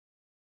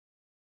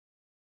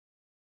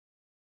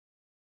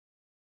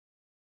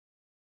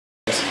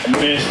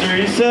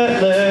Mystery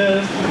set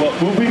list.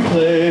 What will we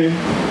play?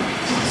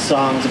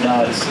 Songs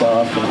about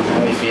stuff and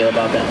how you feel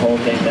about that whole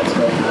thing that's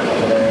going on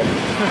over there.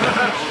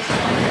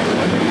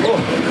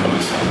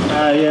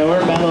 Yeah,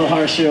 we're Mellow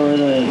Harsher. We're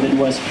the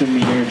Midwest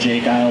premier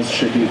Jake Isles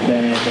tribute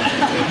band.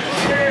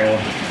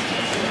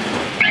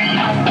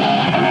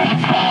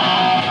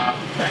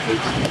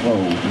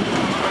 Whoa.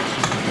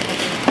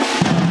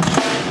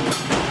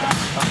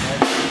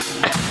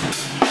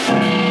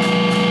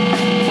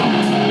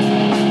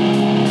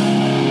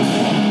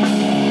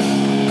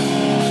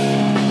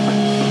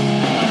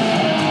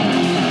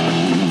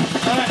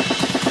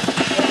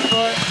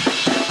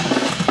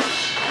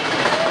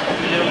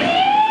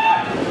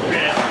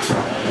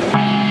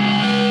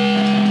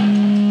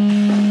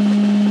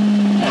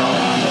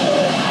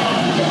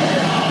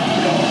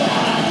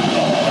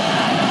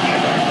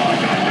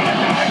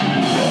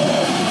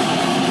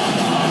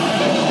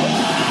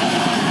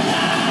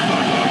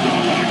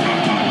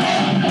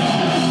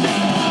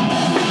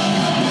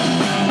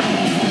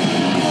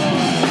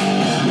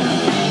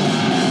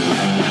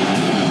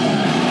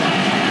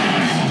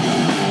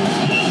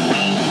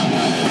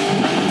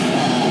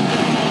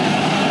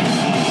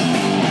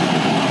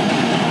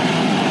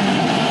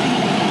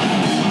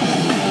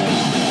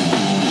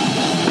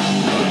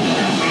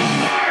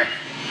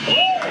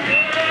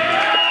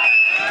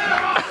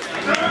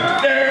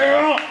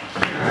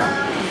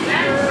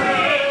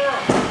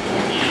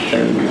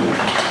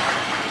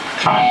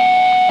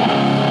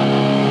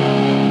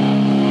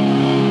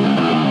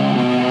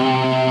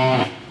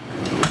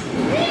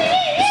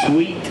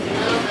 Sweet.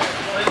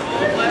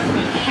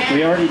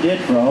 We already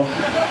did, bro.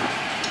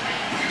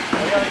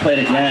 Play it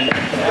again.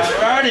 Yeah,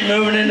 we're already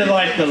moving into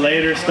like the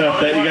later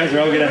stuff that you guys are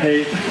all gonna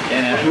hate.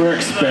 Yeah, we're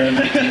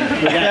experimenting.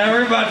 Yeah,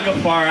 we're about to go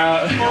far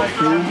out.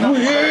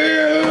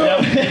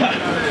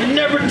 You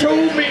never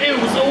told me it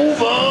was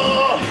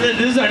over. This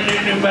is our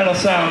new metal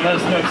sound.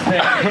 That's no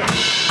thing.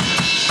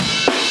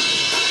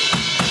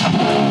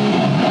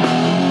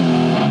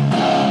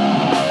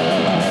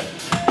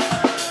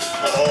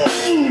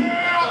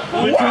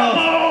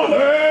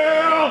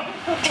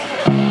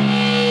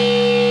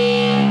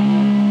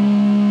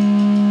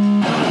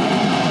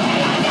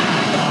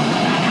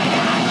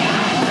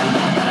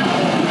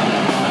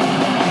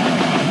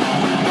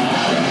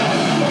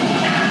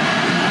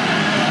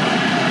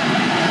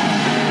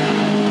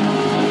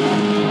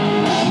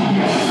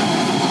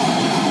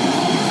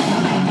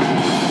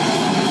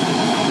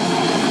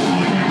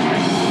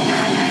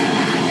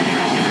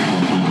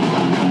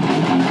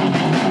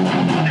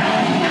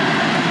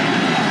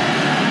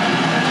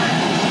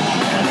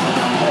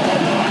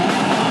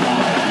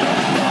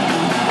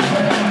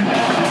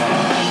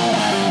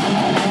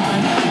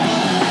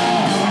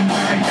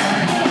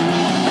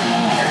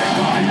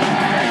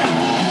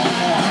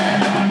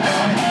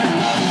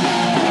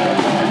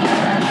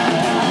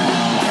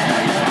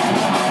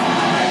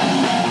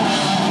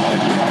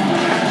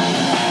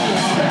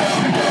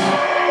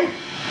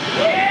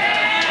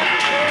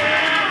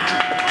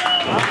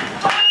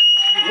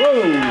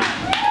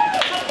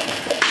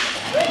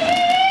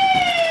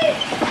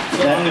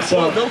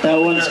 That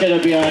one's going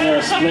to be on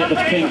our split with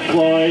Pink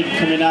Floyd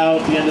coming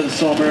out at the end of the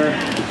summer.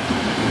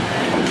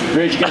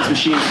 Rage Against the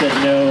Machine said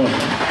no.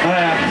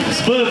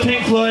 Split with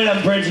Pink Floyd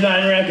on Bridge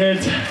 9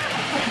 Records.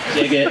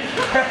 Dig it.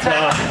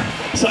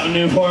 Something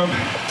new for them.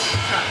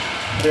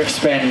 They're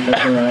expanding their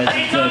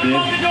horizons.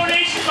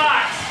 Donation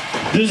box.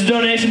 There's a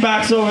donation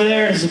box over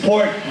there to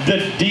support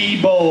the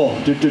D-Bowl.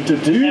 Everything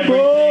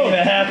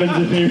that happens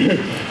in here.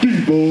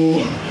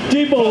 D-Bowl.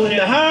 D-Bowl in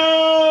the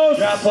house.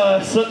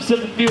 Drop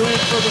slip a few in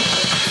for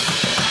the...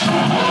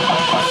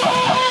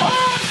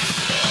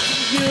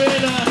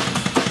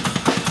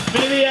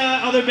 Maybe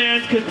other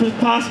bands could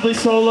possibly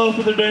solo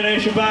for the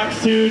donation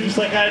box too, just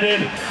like I did.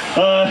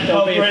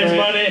 Help raise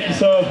money.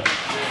 So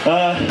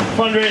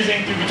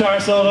fundraising through guitar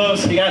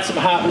solos. You got some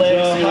hot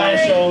licks. You want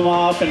to show them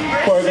off and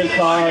pour good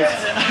cause.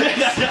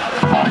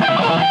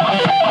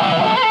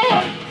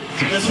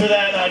 Just for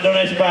that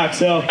donation box.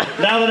 So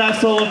now that I've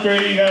soloed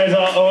through, you guys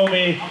all owe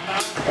me,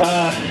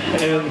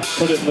 and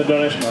put it in the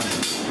donation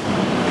box.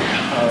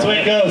 That's the way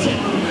it goes.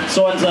 This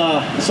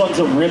one's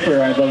a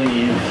ripper, I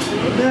believe.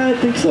 Yeah, I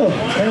think so.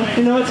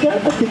 You know, I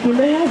think we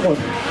may have one.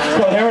 It's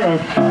called Heron Arm.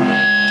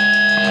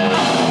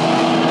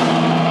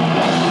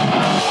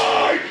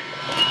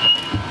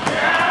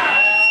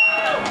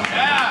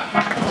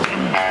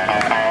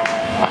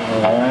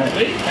 Alright.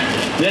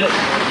 Did it.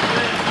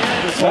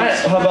 Alright,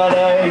 how about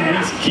we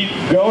just keep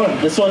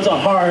going? This one's a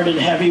hard and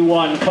heavy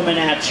one coming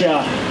at ya.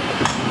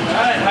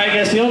 Alright, How You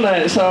Guys Feel Tonight.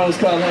 This song is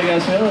called How You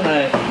Guys Feel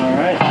Tonight.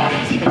 Alright.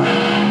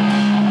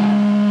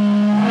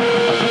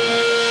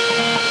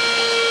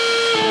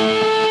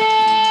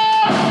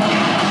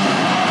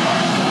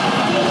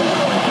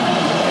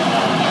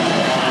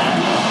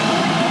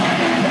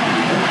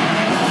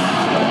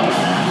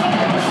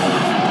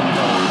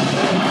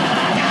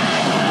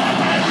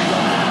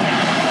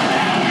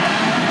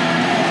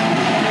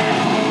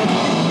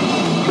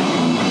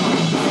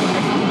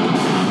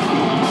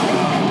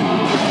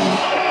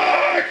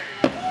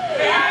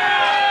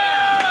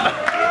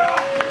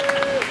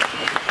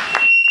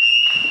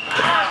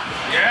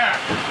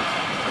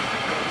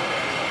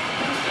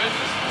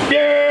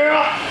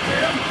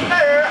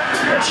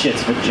 That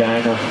shit's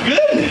vagina.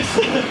 Goodness!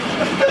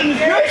 Goodness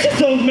gracious,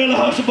 those Mellow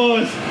House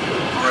boys!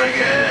 Bring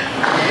it!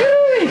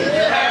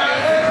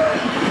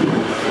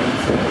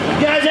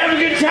 You guys having a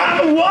good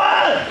time or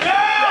what?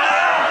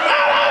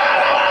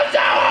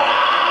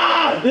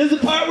 This is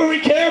the part where we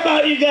care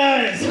about you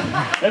guys!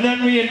 And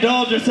then we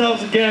indulge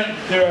ourselves again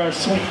through our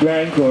sweet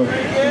grindcore.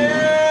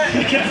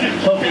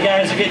 Hope you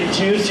guys are getting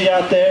juicy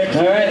out there.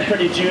 All right.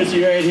 Pretty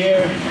juicy right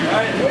here.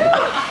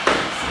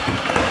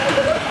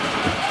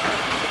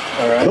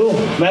 All right. Cool.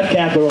 Meth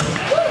Capital.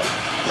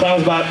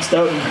 Song's about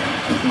Stoughton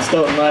and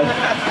Stoughton life.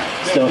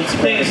 Stoughton.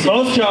 Things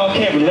most y'all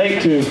can't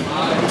relate to.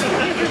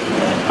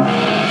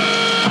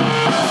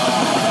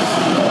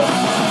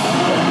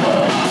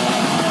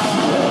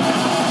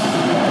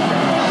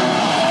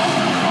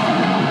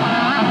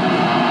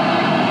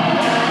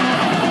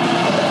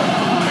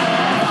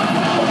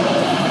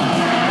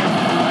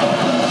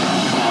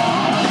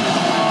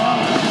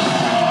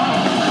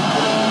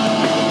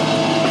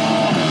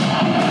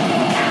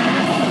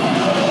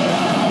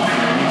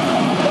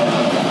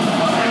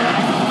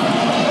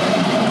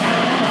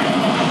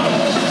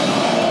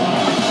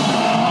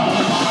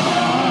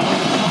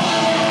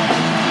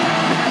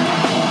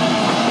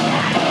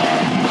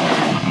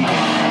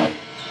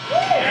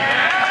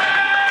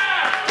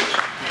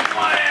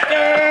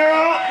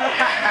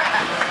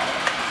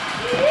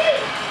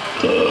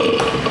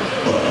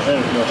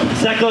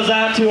 That goes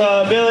out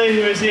to Billy,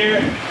 who is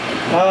here.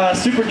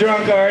 Super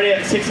drunk already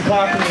at 6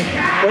 o'clock.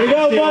 Where you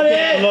go, buddy?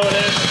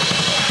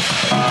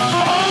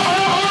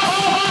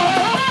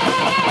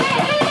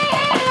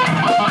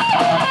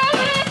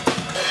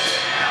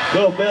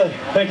 Go, Billy.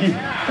 Thank you.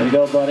 There you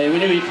go, buddy. We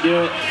knew you could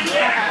do it.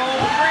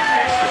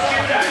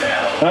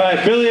 All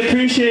right, Billy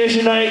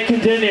Appreciation Night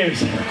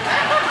continues. In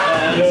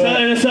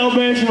a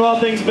celebration of all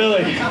things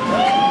Billy.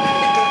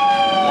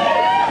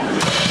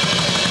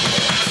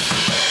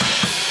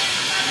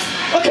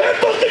 I can't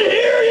fucking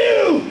hear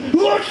you!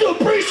 Who wants to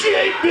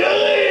appreciate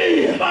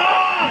Billy? So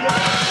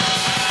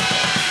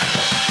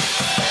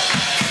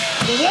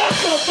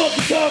that's what I'm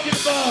fucking talking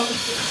about!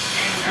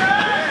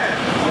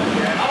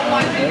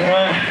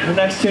 Alright, the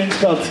next tune's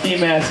called Ski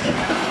Mask.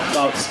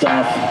 About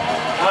stuff.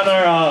 On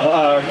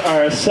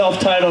our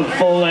self-titled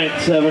full-length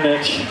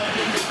 7-inch.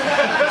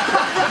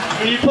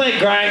 When you play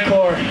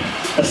grindcore,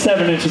 a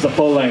 7-inch is a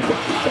full-length.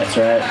 That's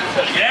right.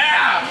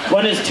 Yeah!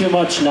 When is too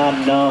much not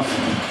enough?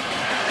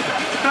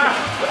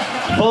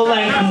 Full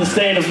length is a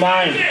state of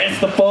mind. It's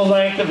the full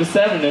length of a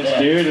 7-inch,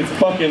 dude. It's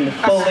fucking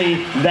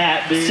fully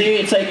that, dude. See,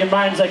 it's like your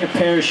mind's like a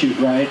parachute,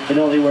 right? It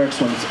only works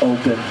when it's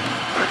open.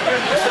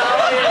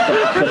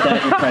 Put that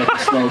in your pipe and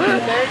smoke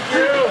it.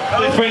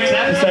 Frank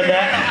Zappa said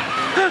that.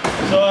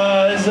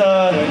 So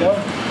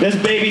this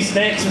Baby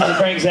Snakes is a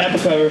Frank Zappa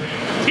cover.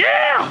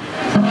 Yeah!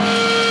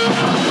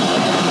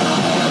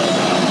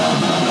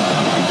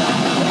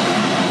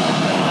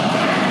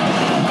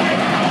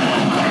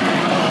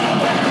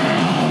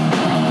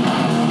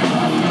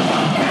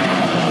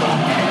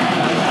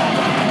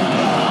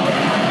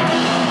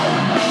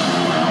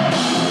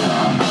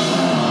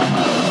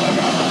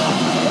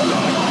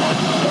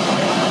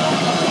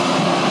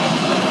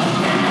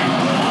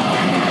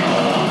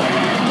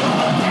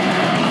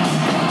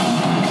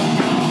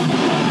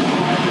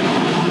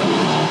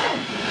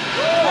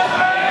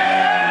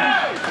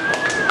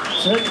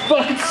 Let's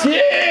fucking see!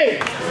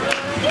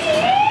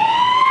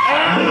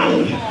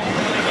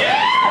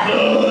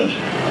 Good.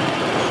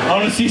 I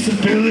want to see some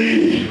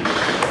Billy.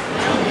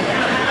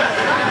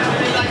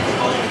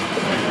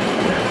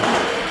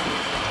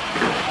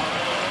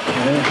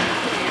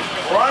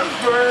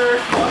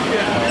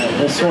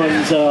 This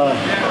one's off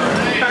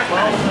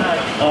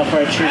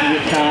our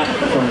tribute cop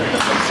for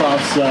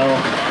Soft Cell.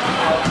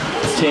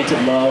 It's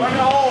Tainted Love.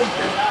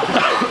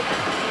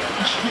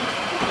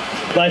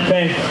 Life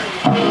Pain.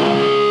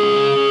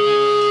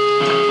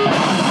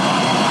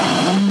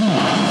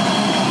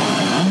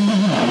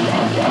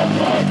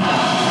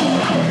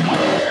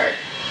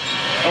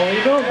 Oh, where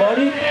you going,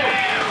 buddy?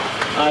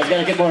 He's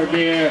gotta get more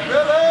beer.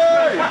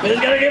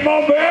 Billy's gotta get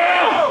more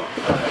beer!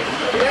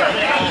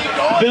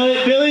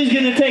 Billy's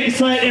gonna take a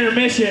slight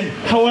intermission.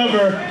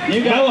 However,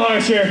 you got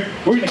Harsher,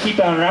 we're gonna keep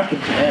on rocking.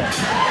 Yeah.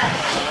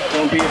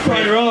 Don't be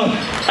afraid.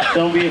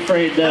 Don't be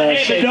afraid to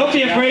Hey, but don't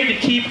be afraid to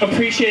keep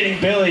appreciating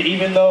Billy,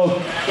 even though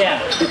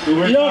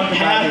you don't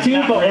have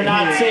to, but we're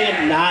not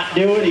saying not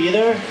do it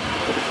either.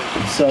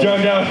 So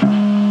drugged out.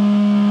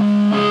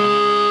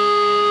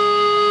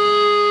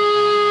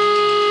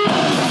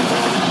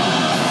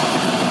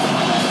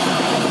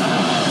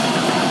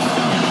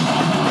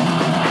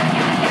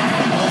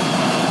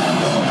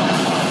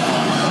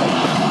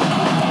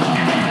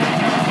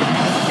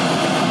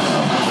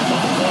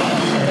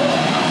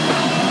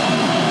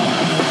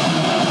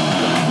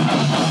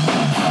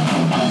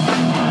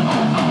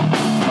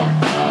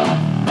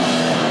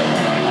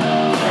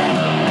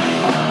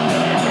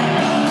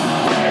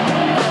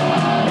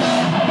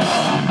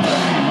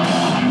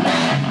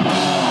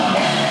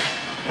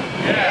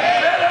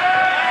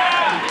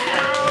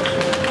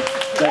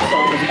 that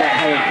song is about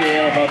how we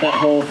feel about that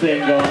whole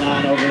thing going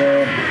on over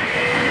there.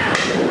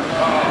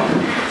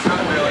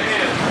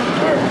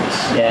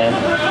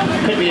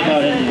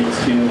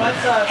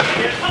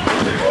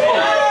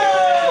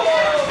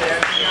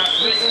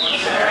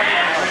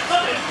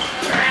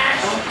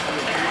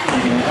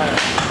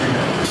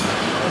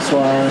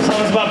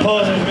 Song's about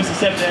posing with Mr.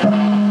 Step there.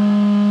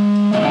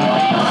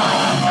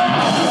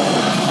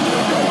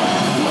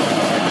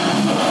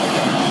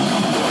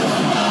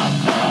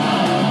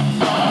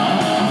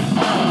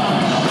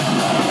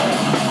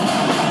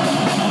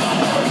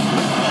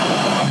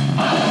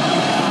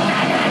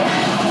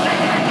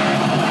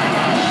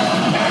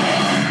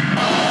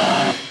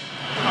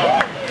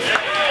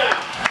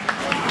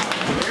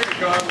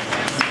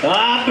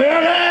 Ah,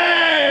 Billy!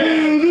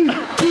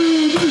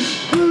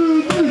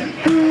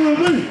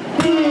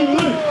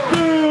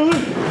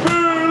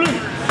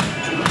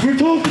 We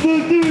talked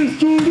about this,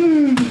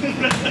 Jordan!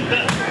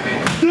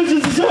 This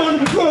is the sound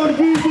of a crowd of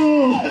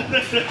people!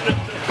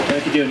 I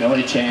could do an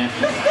Oi chant.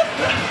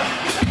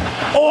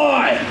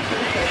 Oi!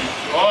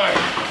 Oi!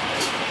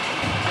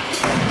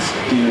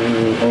 Do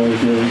Oi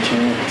Billy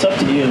chant. It's up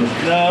to you.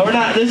 No, we're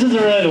not. This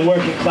isn't really the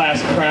working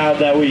class crowd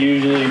that we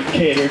usually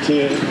cater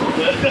to.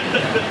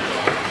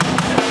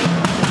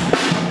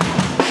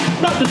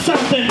 Not the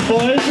South End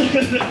boys.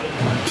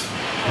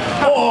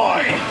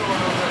 Oi!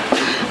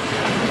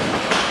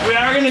 We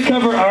are gonna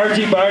cover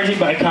Argy Bargy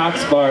by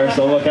Cox Bar,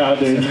 so look out,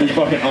 dude. It's gonna be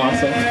fucking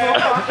awesome.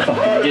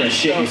 You're gonna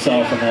shit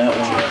yourself on that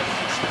one.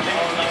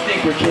 I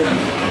think we're kidding.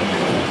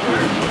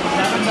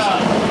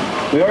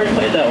 We already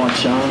played that one,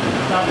 Sean.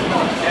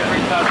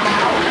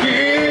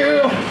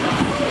 Yeah!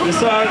 The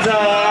song's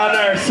on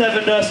our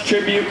Seven Dust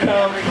tribute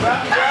come.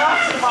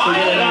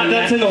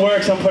 That's in the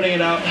works, I'm putting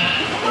it out.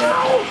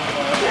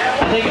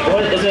 I think,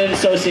 what is it in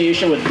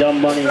association with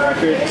Dumb Money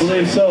Records? I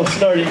believe so,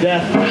 Snorting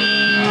Death.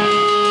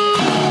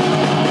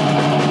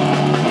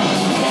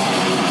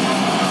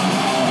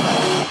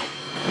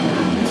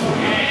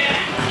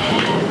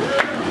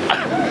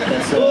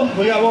 Oh,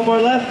 we got one more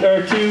left,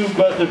 or two,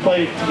 but they're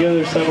playing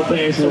together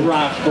simultaneously. It's a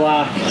rock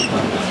block.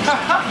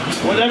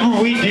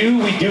 Whatever we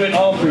do it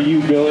all for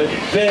you, Billy.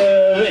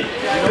 Billy,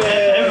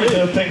 every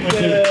little thing we do.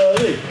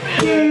 Billy,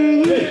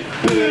 Billy,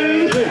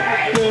 Billy,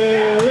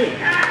 Billy.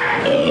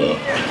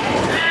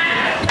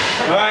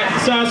 All right, the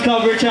song's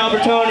called Rich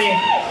Albertoni.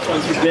 This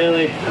one's for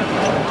Billy.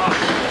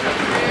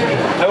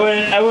 I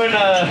wouldn't,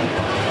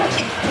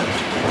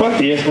 fuck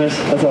the isthmus.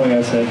 That's all I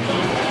gotta say.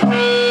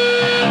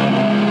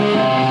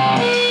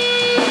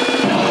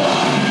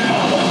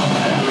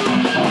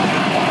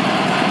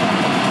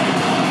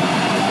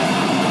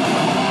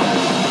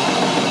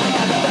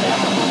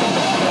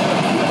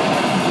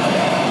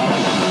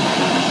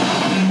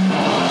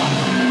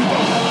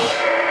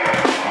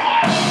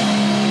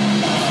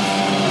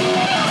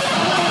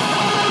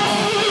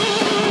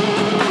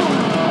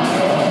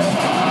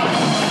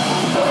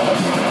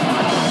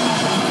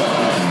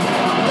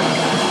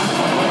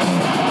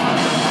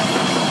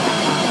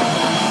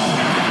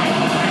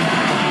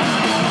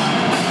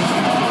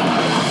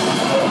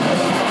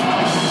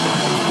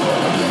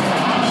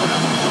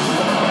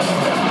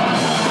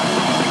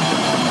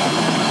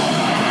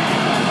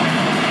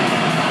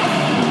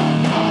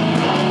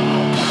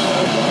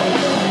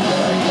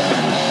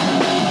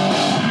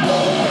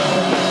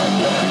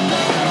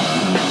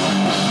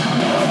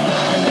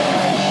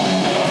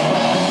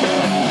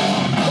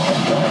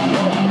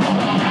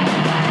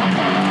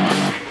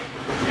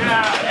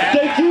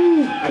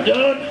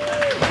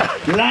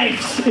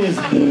 Life is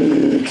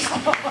next.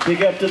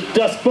 Big up to the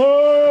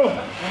Dustbowl.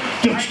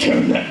 Don't you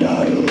turn that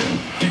dial.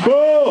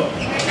 Debo.